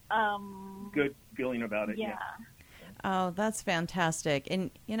good feeling about it. Yeah. Oh, that's fantastic. And,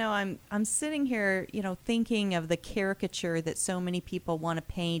 I'm sitting here, thinking of the caricature that so many people want to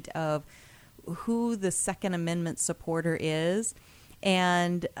paint of who the Second Amendment supporter is.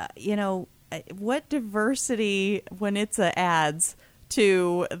 And, what diversity Wanitza adds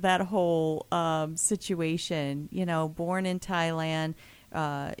to that whole situation. Born in Thailand,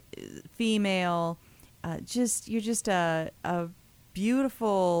 female, you're just a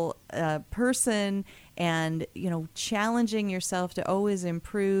beautiful person, and challenging yourself to always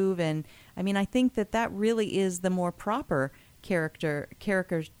improve. And I think that really is the more proper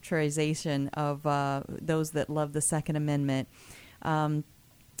characterization of those that love the Second Amendment.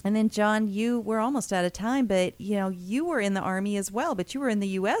 And then, John, we're almost out of time, but you were in the Army as well, but you were in the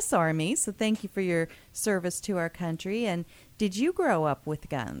U.S. Army, so thank you for your service to our country. And did you grow up with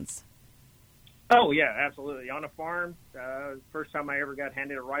guns? Oh, yeah, absolutely. On a farm, first time I ever got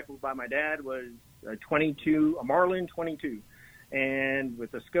handed a rifle by my dad was a Marlin 22, and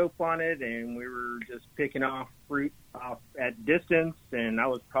with a scope on it, and we were just picking off fruit off at distance, and I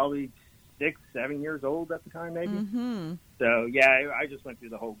was probably 6-7 years old at the time, maybe. Mm-hmm. So, yeah, I just went through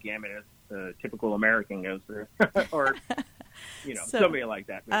the whole gamut as a typical American goes through, or somebody like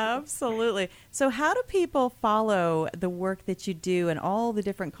that. Basically. Absolutely. So how do people follow the work that you do and all the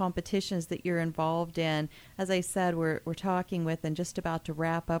different competitions that you're involved in? As I said, we're talking with and just about to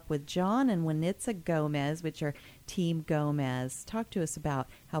wrap up with John and Wanitza Gomez, which are Team Gomez. Talk to us about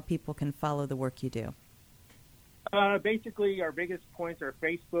how people can follow the work you do. Basically, our biggest points are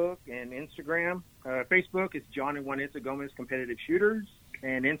Facebook and Instagram. Facebook is John and Wanitza Gomez Competitive Shooters,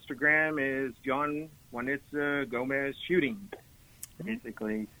 and Instagram is John Wanitza Gomez Shooting,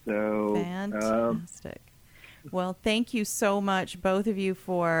 basically. So fantastic. Well, thank you so much, both of you,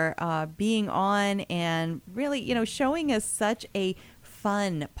 for being on and really, showing us such a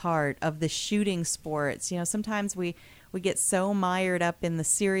fun part of the shooting sports. Sometimes we get so mired up in the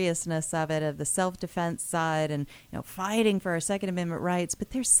seriousness of it, of the self-defense side and, fighting for our Second Amendment rights.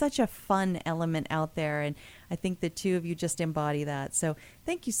 But there's such a fun element out there, and I think the two of you just embody that. So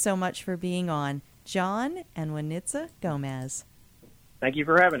thank you so much for being on, John and Wanitza Gomez. Thank you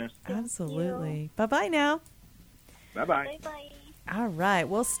for having us. Absolutely. Bye-bye now. Bye-bye. Bye-bye. All right.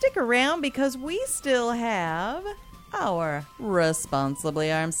 Well, stick around because we still have our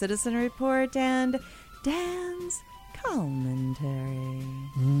Responsibly Armed Citizen Report and Dan's commentary.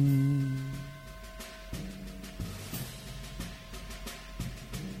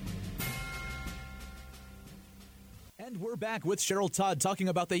 And we're back with Cheryl Todd talking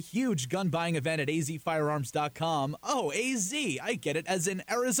about the huge gun buying event at azfirearms.com. Oh, AZ. I get it, as in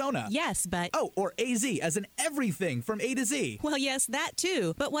Arizona. Yes, but... Oh, or AZ, as in everything from A to Z. Well, yes, that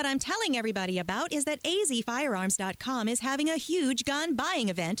too. But what I'm telling everybody about is that azfirearms.com is having a huge gun buying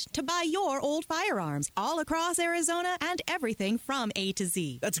event to buy your old firearms all across Arizona and everything from A to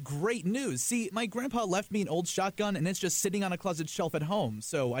Z. That's great news. See, my grandpa left me an old shotgun, and it's just sitting on a closet shelf at home,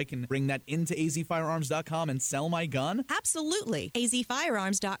 so I can bring that into azfirearms.com and sell my gun? Absolutely.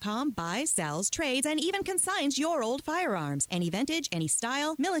 azfirearms.com buys, sells, trades, and even consigns your old firearms. Any vintage, any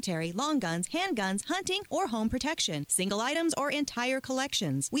style, military, long guns, handguns, hunting, or home protection. Single items or entire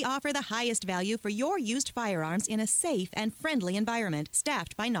collections. We offer the highest value for your used firearms in a safe and friendly environment,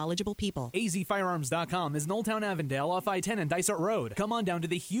 staffed by knowledgeable people. azfirearms.com is in Old Town Avondale off I-10 and Dysart Road. Come on down to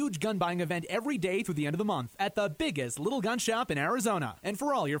the huge gun buying event every day through the end of the month at the biggest little gun shop in Arizona. And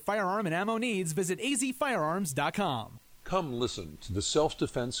for all your firearm and ammo needs, visit azfirearms.com. Come listen to the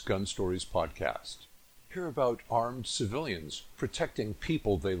Self-Defense Gun Stories podcast. Hear about armed civilians protecting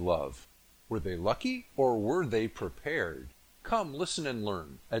people they love. Were they lucky or were they prepared? Come listen and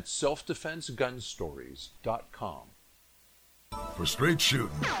learn at selfdefensegunstories.com. For straight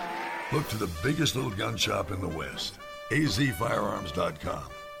shooting, look to the biggest little gun shop in the West, azfirearms.com,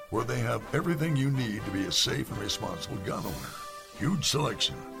 where they have everything you need to be a safe and responsible gun owner. Huge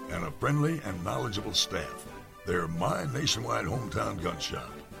selection and a friendly and knowledgeable staff. They're my nationwide hometown gun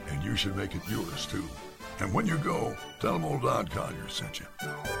shop, and you should make it yours, too. And when you go, tell them old Don Collier sent you.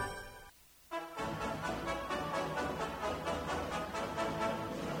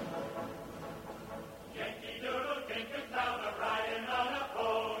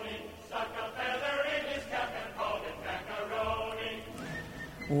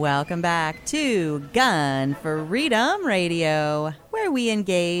 Welcome back to Gun for Freedom Radio, where we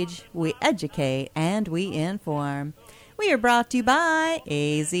engage, we educate, and we inform. We are brought to you by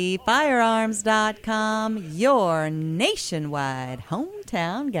azfirearms.com, your nationwide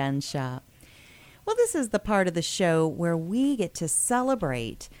hometown gun shop. Well, this is the part of the show where we get to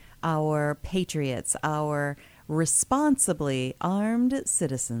celebrate our patriots, our responsibly armed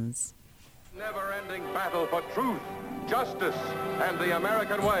citizens. Never-ending battle for truth, justice, and the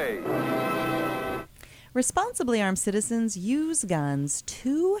American way. Responsibly armed citizens use guns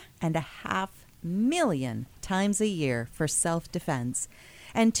 2.5 million times a year for self-defense,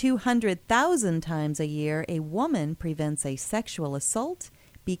 and 200,000 times a year a woman prevents a sexual assault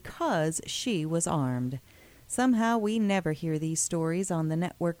because she was armed. Somehow we never hear these stories on the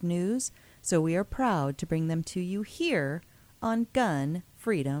network news, so we are proud to bring them to you here on Gun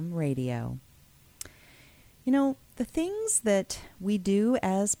Freedom Radio. You know, the things that we do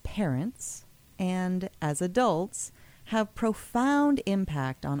as parents and as adults have profound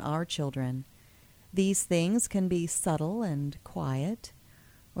impact on our children. These things can be subtle and quiet,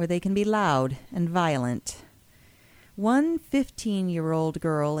 or they can be loud and violent. One 15-year-old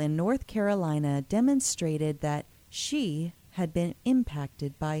girl in North Carolina demonstrated that she had been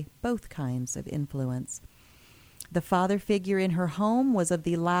impacted by both kinds of influence. The father figure in her home was of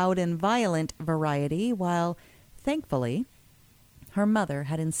the loud and violent variety, while, thankfully, her mother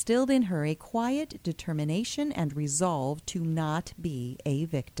had instilled in her a quiet determination and resolve to not be a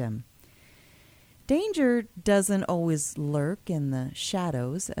victim. Danger doesn't always lurk in the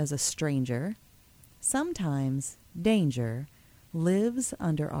shadows as a stranger. Sometimes danger lives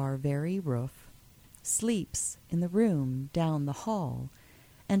under our very roof, sleeps in the room down the hall,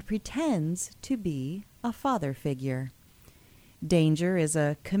 and pretends to be a father figure. Danger is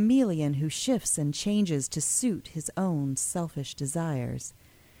a chameleon who shifts and changes to suit his own selfish desires.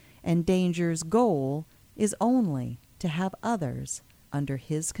 And danger's goal is only to have others under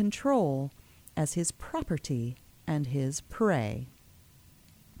his control as his property and his prey.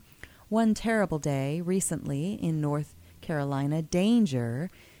 One terrible day recently in North Carolina, Danger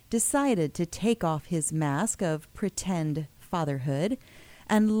decided to take off his mask of pretend fatherhood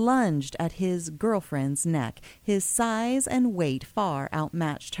and lunged at his girlfriend's neck. His size and weight far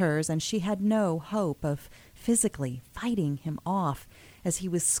outmatched hers, and she had no hope of physically fighting him off as he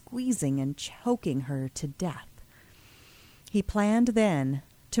was squeezing and choking her to death. He planned then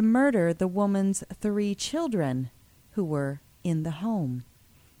to murder the woman's 3 children who were in the home,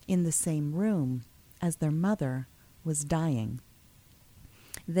 in the same room as their mother was dying.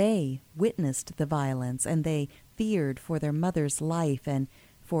 They witnessed the violence, and they feared for their mother's life and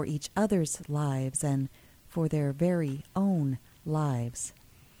for each other's lives and for their very own lives.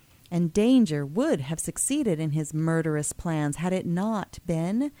 And Danger would have succeeded in his murderous plans had it not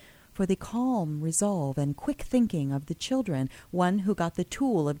been for the calm resolve and quick thinking of the children, one who got the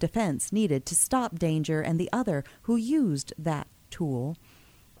tool of defense needed to stop Danger, and the other who used that tool,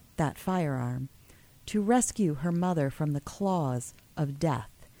 that firearm, to rescue her mother from the claws of death,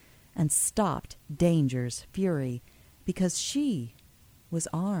 and stopped Danger's fury because she was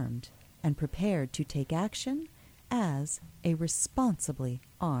armed and prepared to take action as a responsibly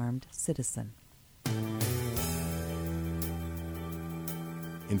armed citizen.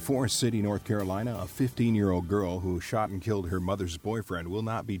 In Forest City, North Carolina, a 15-year-old girl who shot and killed her mother's boyfriend will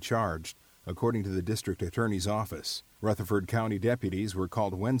not be charged, according to the district attorney's office. Rutherford County deputies were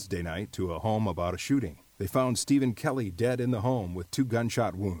called Wednesday night to a home about a shooting. They found Stephen Kelly dead in the home with 2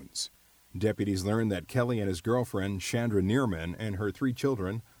 gunshot wounds. Deputies learned that Kelly and his girlfriend, Chandra Neerman, and her 3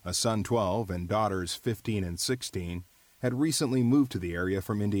 children, a son 12 and daughters 15 and 16, had recently moved to the area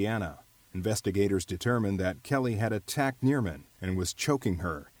from Indiana. Investigators determined that Kelly had attacked Neerman and was choking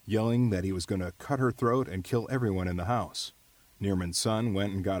her, yelling that he was going to cut her throat and kill everyone in the house. Neerman's son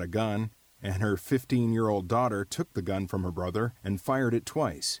went and got a gun, and her 15-year-old daughter took the gun from her brother and fired it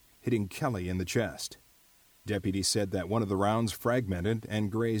twice, hitting Kelly in the chest. Deputies said that one of the rounds fragmented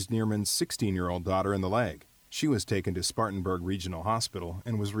and grazed Neerman's 16-year-old daughter in the leg. She was taken to Spartanburg Regional Hospital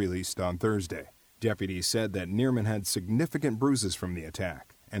and was released on Thursday. Deputies said that Neerman had significant bruises from the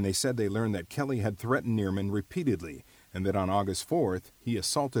attack, and they said they learned that Kelly had threatened Neerman repeatedly, and that on August 4th, he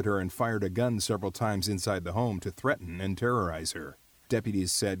assaulted her and fired a gun several times inside the home to threaten and terrorize her.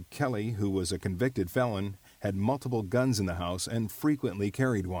 Deputies said Kelly, who was a convicted felon, had multiple guns in the house and frequently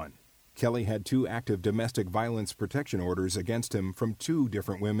carried one. Kelly had 2 active domestic violence protection orders against him from 2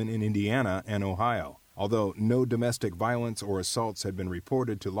 different women in Indiana and Ohio, although no domestic violence or assaults had been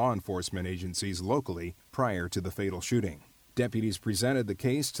reported to law enforcement agencies locally prior to the fatal shooting. Deputies presented the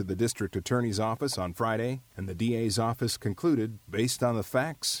case to the district attorney's office on Friday, and the DA's office concluded, based on the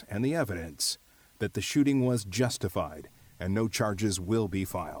facts and the evidence, that the shooting was justified and no charges will be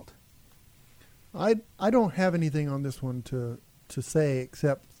filed. I don't have anything on this one to say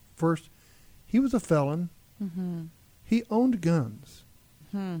except, first, he was a felon. Mm-hmm. He owned guns.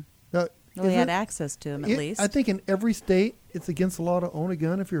 Hmm. Now, well, he had access to them, at least. I think in every state, it's against the law to own a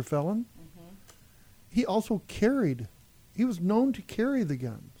gun if you're a felon. Mm-hmm. He also he was known to carry the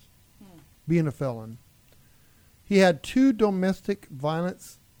guns, being a felon. He had 2 domestic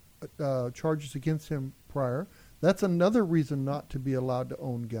violence charges against him prior. That's another reason not to be allowed to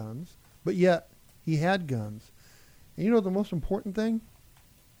own guns. But yet, he had guns. And you know the most important thing?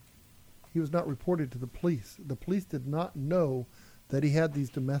 He was not reported to the police. The police did not know that he had these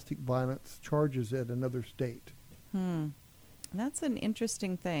domestic violence charges at another state. That's an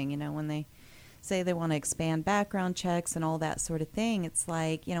interesting thing, when they say they want to expand background checks and all that sort of thing. It's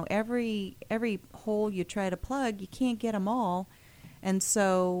like, every hole you try to plug, you can't get them all. And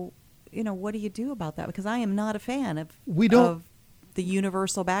so, what do you do about that? Because I am not a fan of the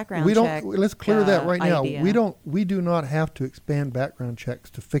universal background check. Let's clear that right now. Idea. We do not have to expand background checks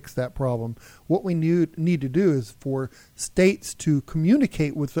to fix that problem. What we need to do is for states to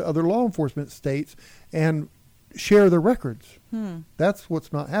communicate with the other law enforcement states and share their records. That's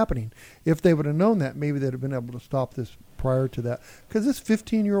what's not happening. If they would have known that, maybe they'd have been able to stop this prior to that. Because this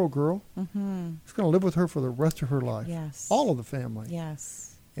 15-year-old girl is going to live with her for the rest of her life. Yes. All of the family.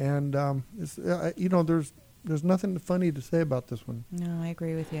 Yes. And, there's nothing funny to say about this one. No, I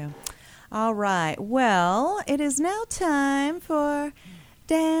agree with you. All right. Well, it is now time for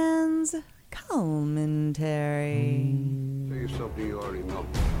Dan's commentary. Tell you something you already know.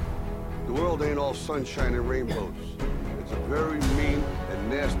 The world ain't all sunshine and rainbows. It's a very mean and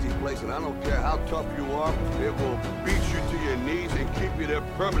nasty place, and I don't care how tough you are, it will beat you to your knees and keep you there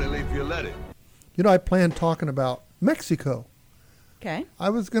permanently if you let it. I planned talking about Mexico. Okay. I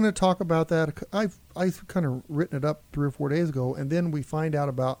was going to talk about that. I've kind of written it up 3 or 4 days ago, and then we find out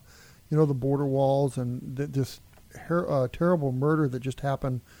about, the border walls and this terrible murder that just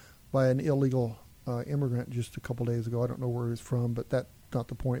happened by an illegal immigrant just a couple days ago. I don't know where he's from, but that's not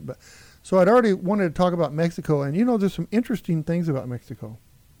the point. But so I'd already wanted to talk about Mexico, and there's some interesting things about Mexico.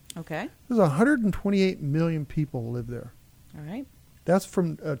 Okay. There's 128 million people live there. All right. That's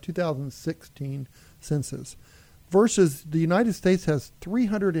from 2016 census. Versus the United States has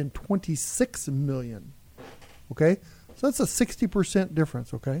 326 million. Okay? So that's a 60%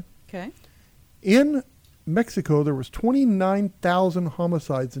 difference, okay? Okay. In Mexico, there was 29,000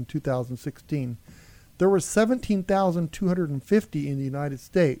 homicides in 2016. There were 17,250 in the United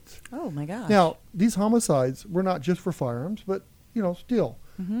States. Oh, my gosh. Now, these homicides were not just for firearms, but, still.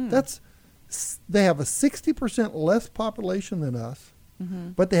 Mm-hmm. They have a 60% less population than us,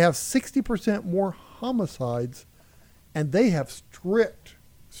 but they have 60% more homicides. And they have strict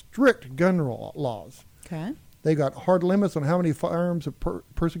gun laws. Okay. They got hard limits on how many firearms a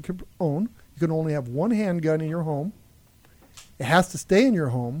person can own. You can only have 1 handgun in your home. It has to stay in your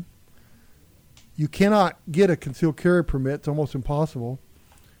home. You cannot get a concealed carry permit. It's almost impossible.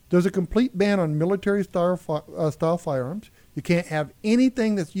 There's a complete ban on military-style firearms. You can't have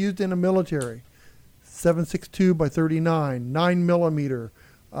anything that's used in a military. 7.62 by 39, 9 millimeter.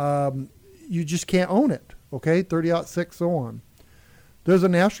 You just can't own it. Okay, 30-06, so on. There's a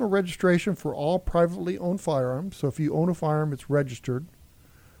national registration for all privately owned firearms. So if you own a firearm, it's registered.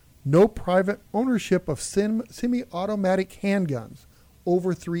 No private ownership of semi-automatic handguns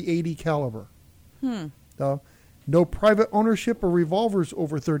over .380 caliber. No private ownership of revolvers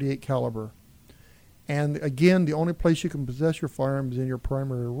over .38 caliber. And again, the only place you can possess your firearm is in your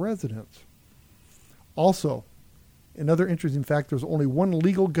primary residence. Also, another interesting fact, there's only 1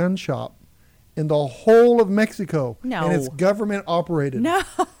 legal gun shop in the whole of Mexico. No. And it's government operated. No.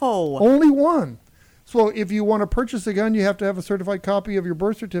 Only 1. So if you want to purchase a gun, you have to have a certified copy of your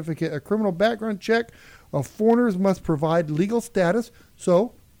birth certificate. A criminal background check of foreigners must provide legal status.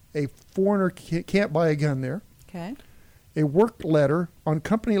 So a foreigner can't buy a gun there. Okay. A work letter on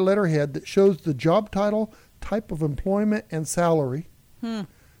company letterhead that shows the job title, type of employment, and salary.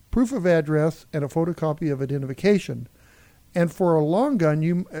 Proof of address, and a photocopy of identification. And for a long gun,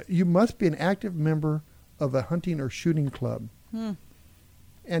 you must be an active member of a hunting or shooting club.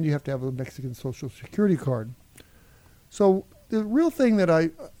 And you have to have a Mexican Social Security card. So the real thing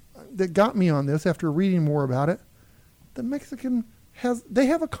that got me on this after reading more about it, the Mexican they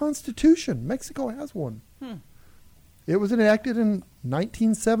have a constitution. Mexico has one. It was enacted in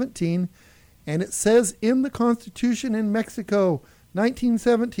 1917, and it says in the Constitution in Mexico,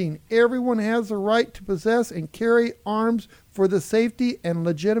 1917, everyone has the right to possess and carry arms for the safety and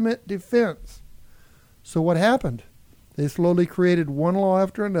legitimate defense. So what happened? They slowly created one law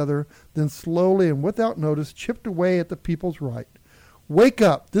after another, then slowly and without notice chipped away at the people's right. Wake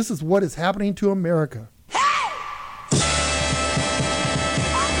up. This is what is happening to America.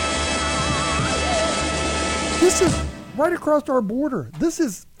 This is right across our border. This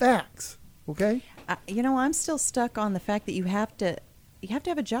is facts, okay? I'm still stuck on the fact that you have to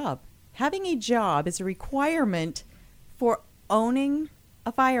have a job. Having a job is a requirement for owning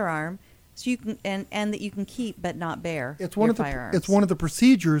a firearm, so you can and that you can keep but not bear. It's one of the firearms. It's one of the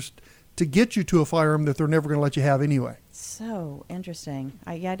procedures to get you to a firearm that they're never going to let you have anyway. So interesting.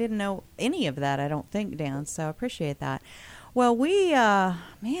 I didn't know any of that, I don't think, Dan, so I appreciate that. Well,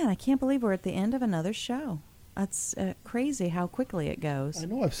 man, I can't believe we're at the end of another show. That's crazy how quickly it goes. I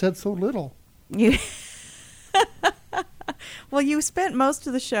know, I've said so little. Well, you spent most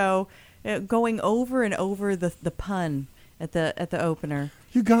of the show going over and over the pun at the opener.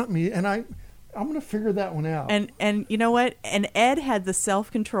 You got me, and I'm going to figure that one out. And you know what? And Ed had the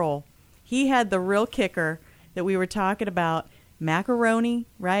self-control. He had the real kicker that we were talking about. Macaroni,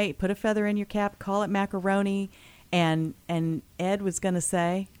 right? Put a feather in your cap, call it macaroni. And Ed was going to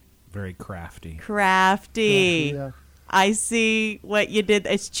say... Very crafty. Crafty. Yeah. I see what you did.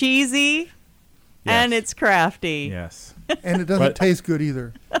 It's cheesy, and it's crafty. Yes. And it doesn't taste good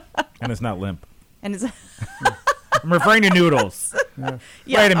either. And it's not limp. And it's... I'm referring to noodles. Yeah.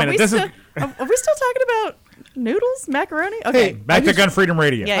 Wait a minute. Are we still talking about noodles, macaroni? Okay. Hey, Back to Gun Freedom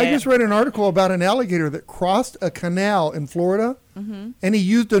Radio. Yeah, I just read an article about an alligator that crossed a canal in Florida, and he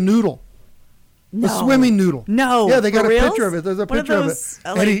used a noodle. No. A swimming noodle. No. Yeah, they got For a reals? picture of it. There's a One of picture those,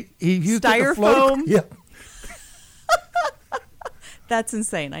 of it. And he used it to float. styrofoam? Yeah. That's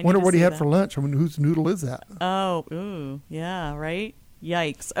insane. I Wonder need to what he see had that. for lunch. I mean, whose noodle is that? Oh, ooh, yeah, right?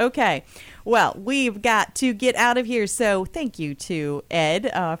 Yikes. Okay. Well, we've got to get out of here. So thank you to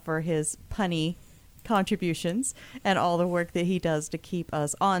Ed for his punny contributions and all the work that he does to keep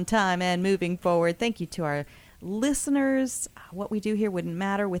us on time and moving forward. Thank you to our listeners. What we do here wouldn't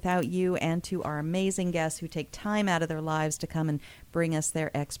matter without you, and to our amazing guests who take time out of their lives to come and bring us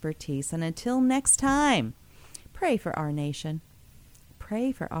their expertise. And until next time, pray for our nation.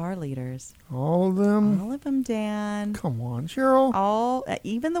 Pray for our leaders. All of them? All of them, Dan. Come on, Cheryl. All,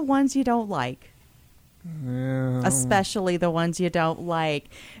 even the ones you don't like. Yeah. Especially the ones you don't like.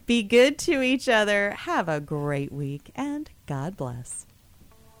 Be good to each other. Have a great week, and God bless.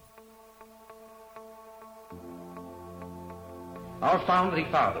 Our founding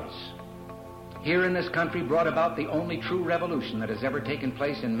fathers here in this country brought about the only true revolution that has ever taken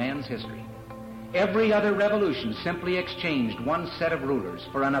place in man's history. Every other revolution simply exchanged one set of rulers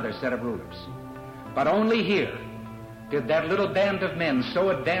for another set of rulers. But only here did that little band of men so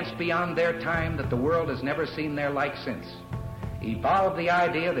advanced beyond their time that the world has never seen their like since evolve the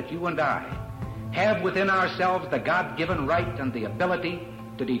idea that you and I have within ourselves the God-given right and the ability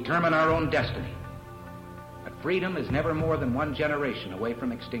to determine our own destiny. But freedom is never more than one generation away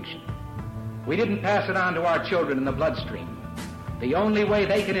from extinction. We didn't pass it on to our children in the bloodstream. The only way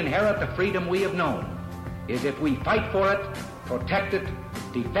they can inherit the freedom we have known is if we fight for it, protect it,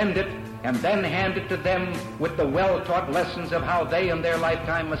 defend it, and then hand it to them with the well-taught lessons of how they in their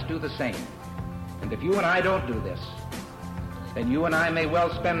lifetime must do the same. And if you and I don't do this, then you and I may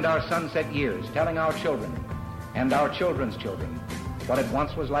well spend our sunset years telling our children and our children's children what it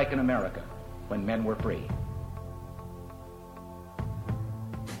once was like in America when men were free.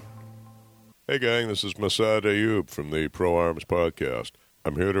 Hey gang, this is Masad Ayub from the Pro Arms Podcast.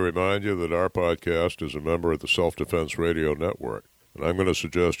 I'm here to remind you that our podcast is a member of the Self-Defense Radio Network, and I'm going to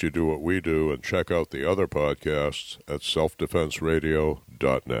suggest you do what we do and check out the other podcasts at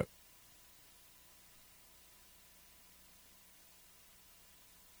selfdefenseradio.net.